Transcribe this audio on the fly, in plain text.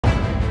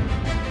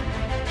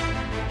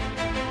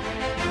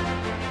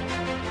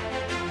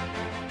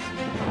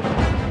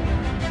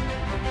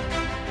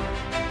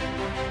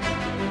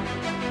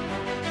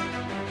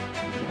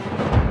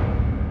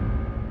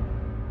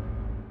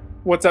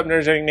What's up,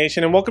 Nerdgenic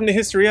Nation, and welcome to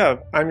History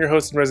Of. I'm your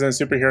host and resident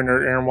superhero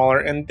nerd, Aaron Waller,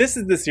 and this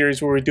is the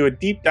series where we do a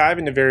deep dive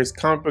into various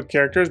comic book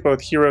characters, both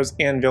heroes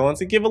and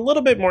villains, and give a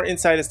little bit more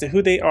insight as to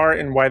who they are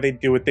and why they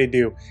do what they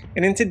do.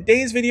 And in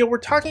today's video, we're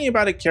talking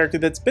about a character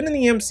that's been in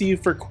the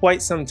MCU for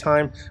quite some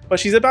time, but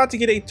she's about to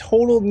get a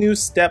total new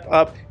step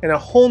up and a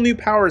whole new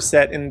power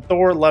set in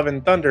Thor: Love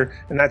and Thunder,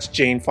 and that's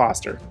Jane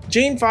Foster.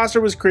 Jane Foster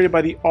was created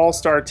by the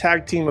all-star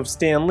tag team of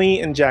Stan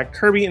Lee and Jack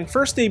Kirby and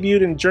first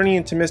debuted in Journey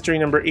into Mystery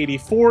number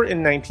 84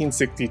 in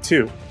 1962.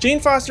 Jane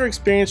Foster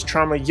experienced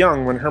trauma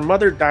young when her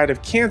mother died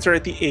of cancer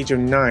at the age of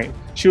 9.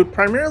 She would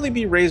primarily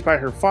be raised by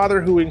her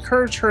father, who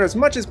encouraged her as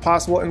much as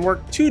possible and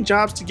worked 2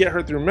 jobs to get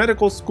her through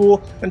medical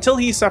school until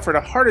he suffered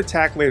a heart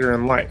attack later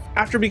in life.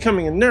 After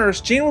becoming a nurse,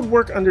 Jane would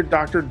work under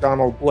Dr.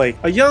 Donald Blake,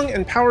 a young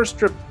and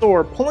power-stripped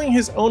Thor pulling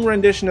his own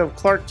rendition of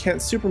Clark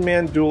Kent's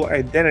Superman dual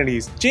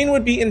identities. Jane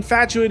would be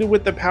infatuated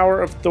with the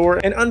power of Thor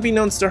and,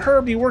 unbeknownst to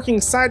her, be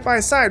working side by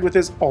side with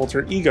his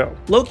alter ego.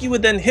 Loki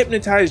would then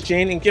hypnotize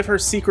Jane and give her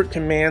secret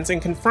commands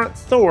and confront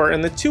Thor,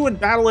 and the two would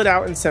battle it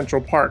out in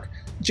Central Park.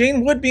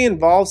 Jane would be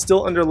involved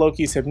still under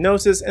Loki's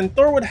hypnosis, and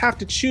Thor would have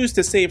to choose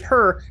to save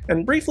her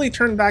and briefly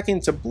turn back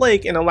into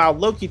Blake and allow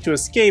Loki to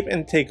escape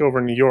and take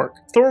over New York.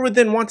 Thor would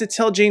then want to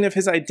tell Jane of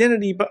his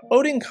identity, but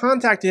Odin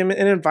contacted him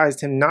and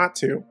advised him not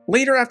to.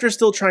 Later, after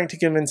still trying to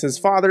convince his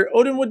father,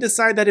 Odin would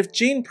decide that if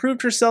Jane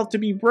proved herself to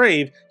be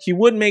brave, he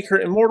would make her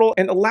immortal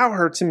and allow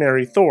her to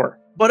marry Thor.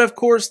 But of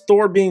course,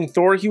 Thor being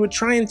Thor, he would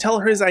try and tell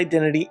her his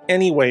identity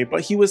anyway,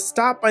 but he was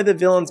stopped by the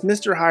villains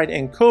Mr. Hyde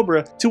and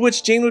Cobra, to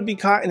which Jane would be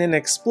caught in an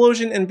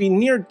explosion and be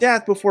near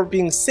death before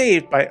being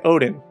saved by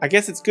Odin. I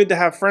guess it's good to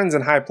have friends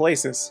in high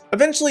places.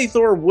 Eventually,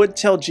 Thor would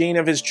tell Jane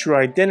of his true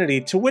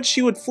identity, to which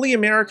she would flee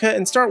America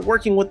and start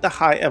working with the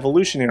High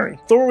Evolutionary.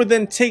 Thor would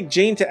then take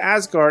Jane to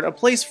Asgard, a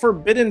place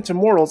forbidden to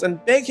mortals,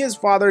 and beg his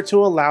father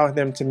to allow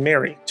them to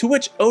marry, to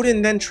which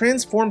Odin then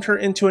transformed her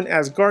into an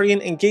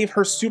Asgardian and gave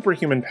her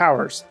superhuman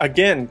powers.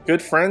 Again,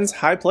 good friends,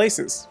 high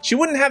places. She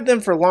wouldn't have them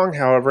for long,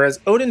 however, as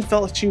Odin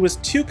felt she was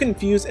too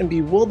confused and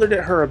bewildered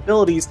at her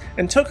abilities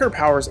and took her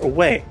powers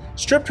away,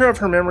 stripped her of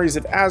her memories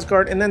of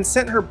Asgard, and then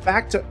sent her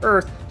back to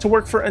Earth to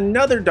work for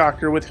another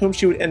doctor with whom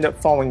she would end up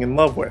falling in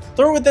love with.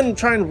 Thor would then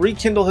try and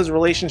rekindle his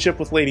relationship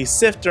with Lady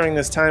Sif during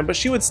this time, but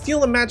she would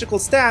steal a magical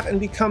staff and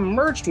become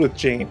merged with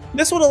Jane.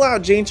 This would allow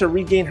Jane to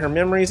regain her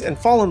memories and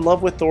fall in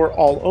love with Thor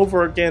all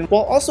over again,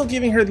 while also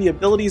giving her the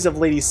abilities of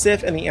Lady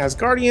Sif and the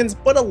Asgardians,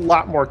 but a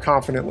lot more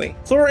confidently.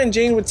 Thor and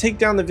Jane would take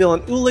down the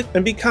villain Ulik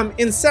and become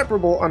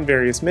inseparable on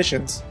various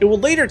missions. It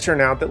would later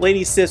turn out that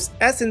Lady Sif's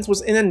essence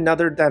was in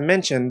another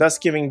dimension, thus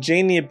giving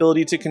Jane the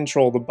ability to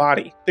control the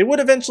body. They would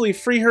eventually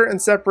free her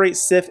and separate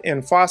Sif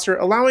and Foster,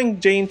 allowing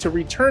Jane to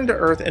return to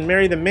Earth and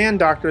marry the man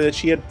doctor that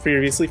she had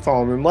previously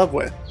fallen in love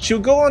with. She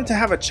would go on to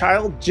have a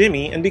child,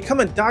 Jimmy, and become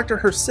a doctor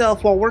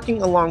herself while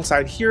working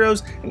alongside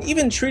heroes and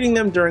even treating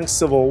them during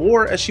Civil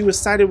War, as she was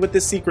sided with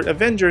the Secret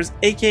Avengers,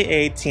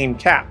 aka Team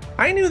Cap.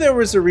 I knew there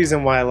was a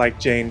reason why I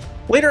liked Jane.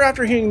 Later,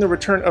 after hearing the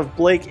return of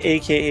Blake,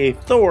 aka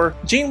Thor,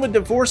 Jane would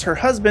divorce her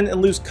husband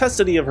and lose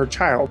custody of her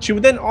child. She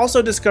would then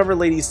also discover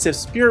Lady Sif's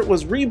spirit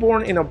was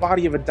reborn in a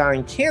body of a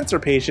dying cancer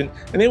patient,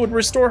 and they would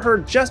restore her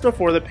just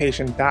before the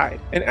patient died.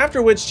 And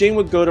after which, Jane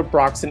would go to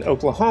Broxton,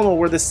 Oklahoma,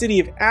 where the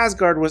city of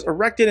Asgard was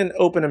erected and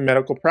opened a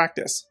medical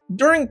practice.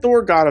 During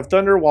Thor: God of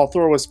Thunder, while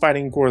Thor was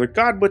fighting Gore the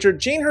God Butcher,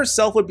 Jane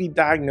herself would be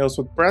diagnosed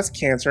with breast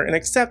cancer and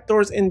accept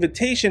Thor's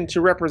invitation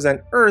to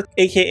represent Earth,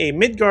 aka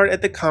Midgard,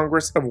 at the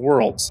Congress of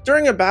Worlds.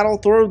 During a battle,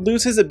 Thor would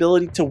lose his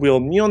ability to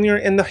wield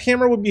Mjolnir, and the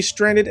hammer would be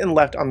stranded and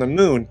left on the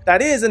moon.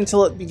 That is,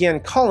 until it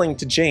began calling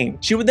to Jane.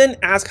 She would then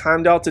ask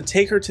Heimdall to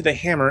take her to the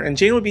hammer, and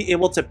Jane would be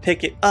able to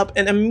pick it up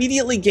and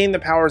immediately gain the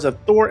powers of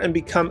Thor and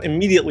become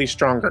immediately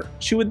stronger.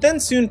 She would then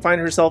soon find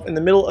herself in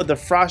the middle of the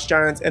Frost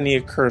Giants and the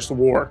Accursed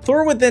War.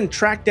 Thor would then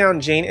track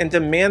down Jane and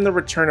demand the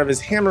return of his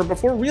hammer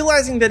before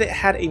realizing that it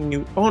had a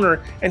new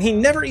owner, and he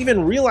never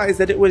even realized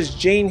that it was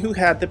Jane who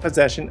had the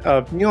possession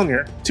of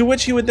Mjolnir, to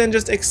which he would then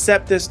just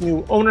accept this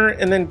new owner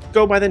and then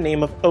go by the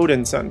name of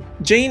Odinson.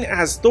 Jane,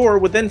 as Thor,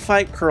 would then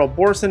fight Kurl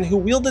Borson, who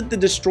wielded the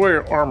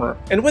Destroyer armor,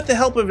 and with the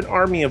help of an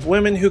army of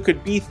women who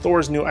could be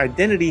Thor's new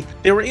identity,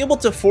 they were able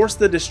to force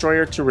the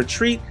Destroyer to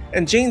retreat,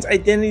 and Jane's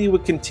identity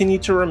would continue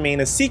to remain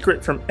a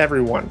secret from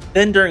everyone.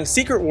 Then during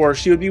Secret Wars,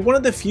 she would be one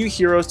of the few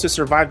heroes to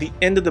survive the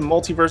end of the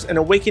multiverse and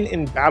awaken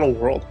in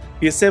Battleworld,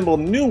 the assembled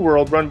new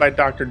world run by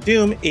Doctor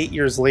Doom 8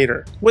 years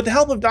later. With the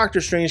help of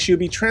Doctor Strange, she would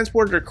be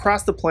transported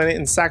across the planet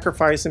and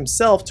sacrifice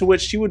himself, to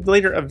which she would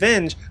later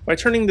avenge by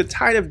turning the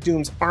tide of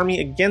Doom's army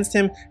against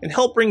him and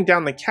help bring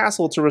down the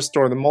castle to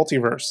restore the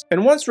multiverse.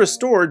 And once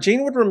restored,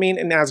 Jane would remain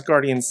an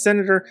Asgardian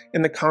senator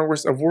in the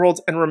Congress of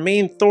Worlds and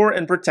remain Thor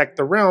and protect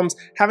the realms,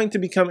 having to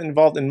become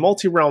involved in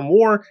multi-realm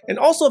war and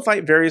also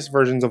fight various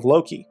versions of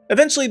Loki.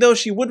 Eventually though,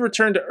 she would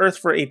return to Earth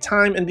for a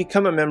time and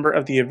become a member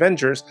of the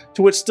Avengers,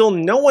 to which still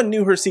no one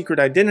knew her secret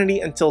secret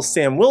identity until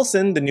Sam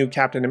Wilson, the new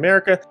Captain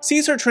America,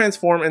 sees her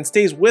transform and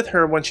stays with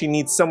her when she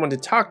needs someone to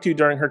talk to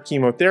during her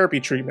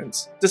chemotherapy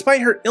treatments. Despite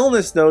her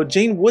illness though,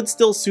 Jane would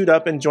still suit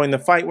up and join the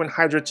fight when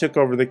Hydra took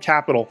over the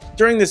capital.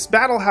 During this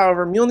battle,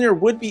 however, Mjolnir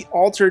would be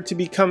altered to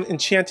become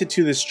enchanted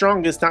to the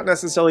strongest, not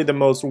necessarily the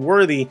most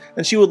worthy,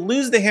 and she would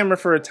lose the hammer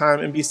for a time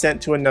and be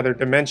sent to another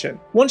dimension.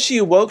 Once she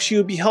awoke, she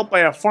would be helped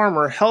by a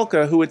farmer,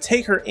 Helka, who would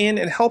take her in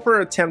and help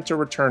her attempt to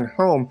return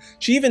home.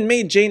 She even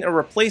made Jane a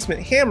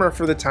replacement hammer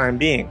for the time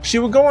being. She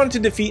would go on to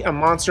defeat a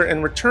monster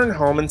and return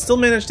home and still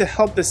manage to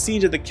help the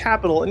siege of the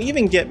capital and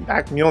even get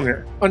back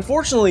Mjolnir.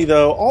 Unfortunately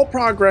though, all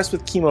progress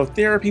with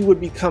chemotherapy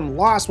would become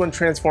lost when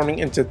transforming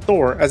into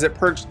Thor, as it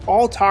purged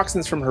all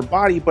toxins from her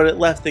body, but it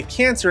left the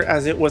cancer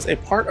as it was a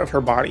part of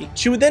her body.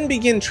 She would then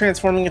begin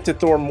transforming into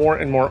Thor more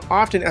and more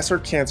often as her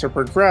cancer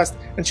progressed,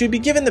 and she would be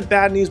given the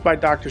bad news by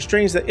Doctor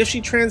Strange that if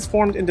she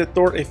transformed into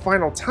Thor a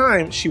final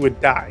time, she would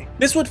die.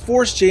 This would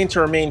force Jane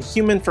to remain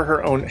human for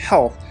her own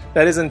health.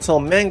 That is until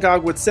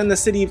Mangog would send the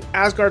city of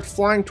Asgard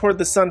flying toward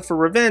the sun for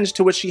revenge,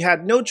 to which she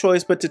had no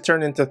choice but to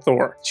turn into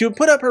Thor. She would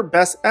put up her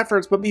best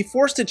efforts but be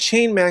forced to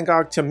chain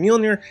Mangog to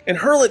Mjolnir and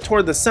hurl it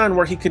toward the sun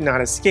where he could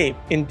not escape.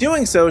 In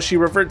doing so, she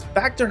reverts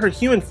back to her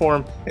human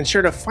form and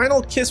shared a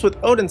final kiss with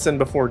Odinson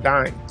before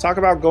dying. Talk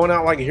about going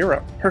out like a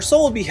hero. Her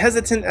soul would be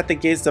hesitant at the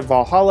gates of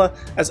Valhalla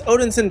as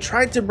Odinson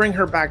tried to bring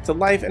her back to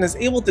life and is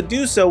able to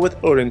do so with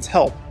Odin's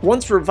help.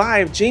 Once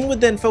revived, Jane would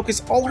then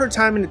focus all her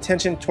time and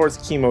attention towards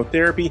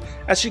chemotherapy,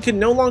 as she could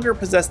no longer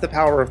possess the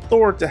power of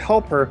Thor to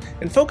help her,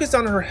 and focused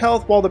on her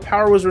health while the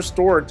power was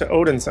restored to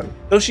Odinson.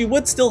 Though she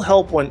would still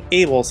help when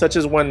able, such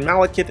as when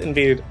Malekith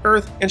invaded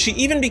Earth, and she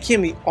even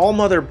became the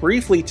All-Mother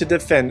briefly to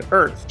defend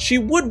Earth. She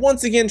would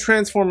once again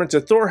transform into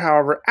Thor,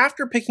 however,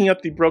 after picking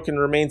up the broken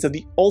remains of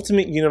the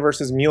Ultimate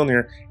Universe's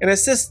Mjolnir, and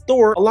assist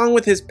Thor along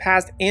with his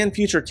past and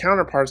future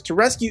counterparts to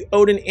rescue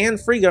Odin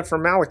and Frigga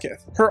from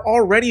Malekith. Her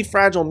already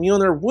fragile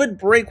Mjolnir would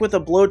break with a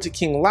blow to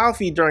King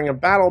Laufey during a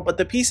battle, but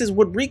the pieces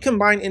would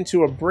recombine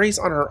into a brace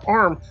on her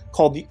arm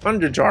called the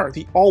Underjar,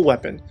 the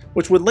All-Weapon,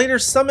 which would later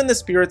summon the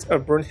spirits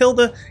of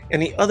Brunhilde and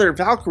the other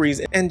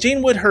Valkyries, and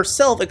Jane would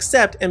herself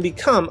accept and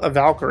become a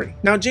Valkyrie.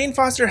 Now, Jane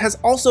Foster has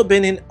also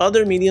been in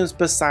other mediums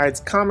besides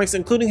comics,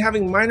 including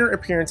having minor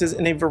appearances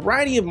in a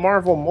variety of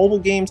Marvel mobile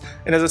games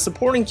and as a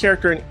supporting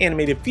character in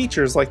animated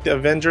features like the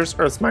Avengers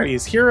Earth's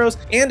Mightiest Heroes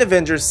and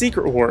Avengers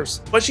Secret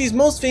Wars. But she's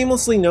most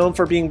famously known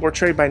for being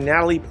portrayed by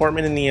Natalie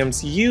Portman in the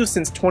MCU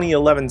since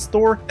 2011's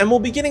Thor, and will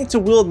be getting to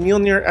wield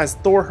Mjolnir as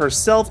Thor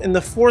herself in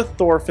the fourth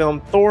Thor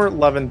film, Thor: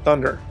 Love and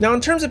Thunder. Now, in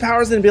terms of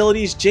powers and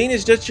abilities, Jane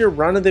is just your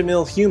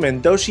run-of-the-mill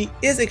human, though she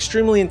is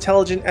extremely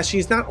intelligent, as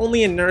she's not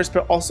only a nurse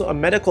but also a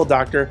medical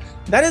doctor.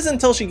 That is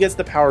until she gets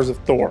the powers of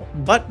Thor.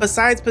 But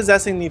besides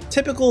possessing the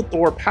typical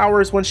Thor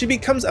powers, when she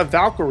becomes a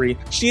Valkyrie,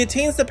 she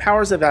attains the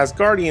powers of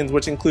Asgardians,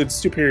 which includes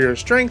superior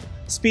strength,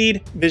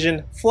 speed,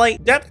 vision,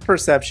 flight, depth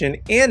perception,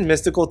 and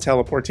mystical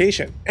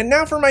teleportation. And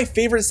now for my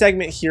favorite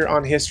segment here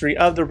on History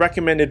of, the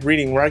recommended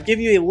reading, where I give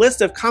you a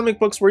list of comic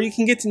books where you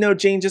can get to know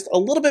Jane just a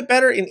little bit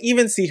better and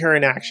even see her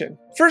in action.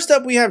 First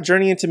up, we have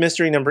Journey into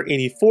Mystery number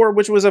 84,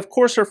 which was of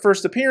course her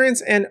first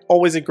appearance and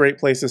always a great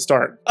place to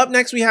start. Up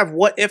next, we have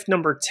What If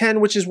number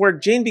 10, which is where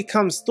Jane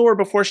becomes Thor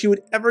before she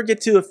would ever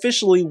get to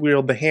officially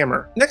wield the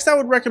hammer. Next, I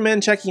would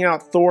recommend checking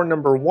out Thor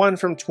number 1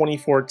 from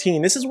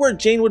 2014. This is where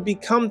Jane would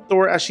become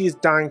Thor as she is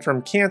dying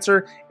from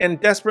cancer and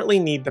desperately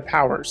need the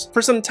powers.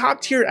 For some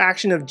top tier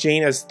action of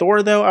Jane as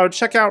Thor though, I would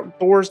check out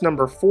Thor's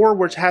number 4,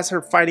 which has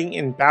her fighting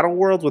in battle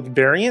worlds with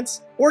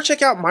variants. Or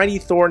check out Mighty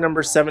Thor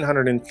number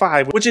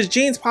 705, which is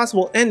Jane's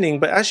possible ending,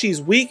 but as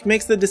she's weak,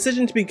 makes the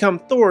decision to become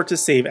Thor to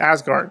save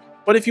Asgard.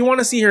 But if you want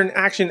to see her in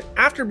action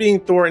after being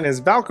Thor and as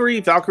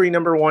Valkyrie, Valkyrie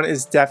number 1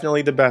 is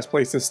definitely the best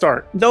place to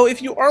start. Though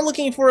if you are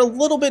looking for a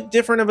little bit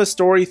different of a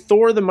story,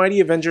 Thor the Mighty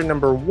Avenger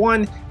number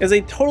 1 is a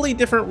totally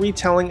different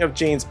retelling of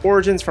Jane's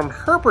origins from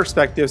her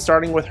perspective,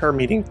 starting with her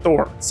meeting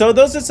Thor. So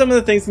those are some of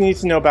the things you need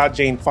to know about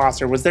Jane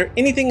Foster. Was there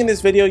anything in this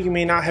video you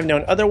may not have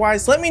known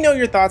otherwise? Let me know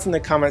your thoughts in the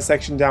comment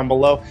section down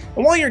below.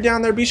 And while you're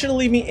down there, be sure to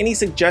leave me any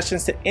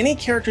suggestions to any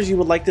characters you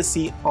would like to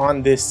see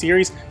on this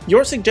series.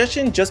 Your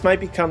suggestion just might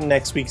become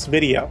next week's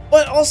video.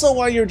 But also,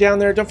 while you're down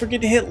there, don't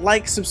forget to hit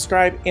like,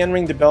 subscribe, and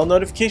ring the bell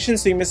notification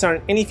so you miss out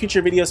on any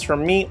future videos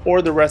from me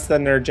or the rest of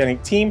the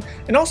Nerdgenic team.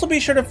 And also be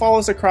sure to follow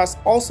us across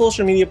all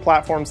social media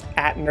platforms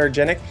at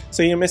Nerdgenic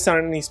so you miss out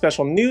on any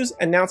special news,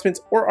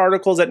 announcements, or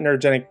articles at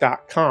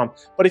nerdgenic.com.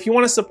 But if you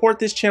want to support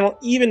this channel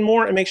even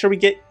more and make sure we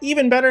get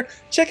even better,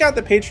 check out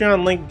the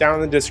Patreon link down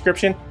in the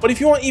description. But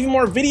if you want even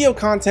more video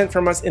content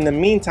from us in the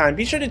meantime,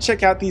 be sure to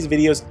check out these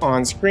videos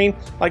on screen,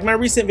 like my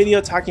recent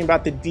video talking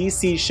about the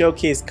DC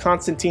Showcase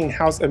Constantine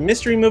House of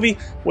Mystery movie,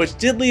 which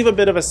did leave a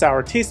bit of a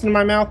sour taste in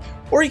my mouth,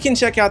 or you can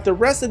check out the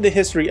rest of the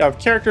history of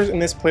characters in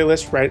this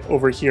playlist right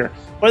over here.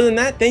 But other than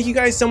that, thank you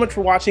guys so much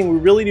for watching. We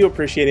really do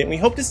appreciate it, and we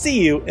hope to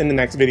see you in the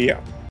next video.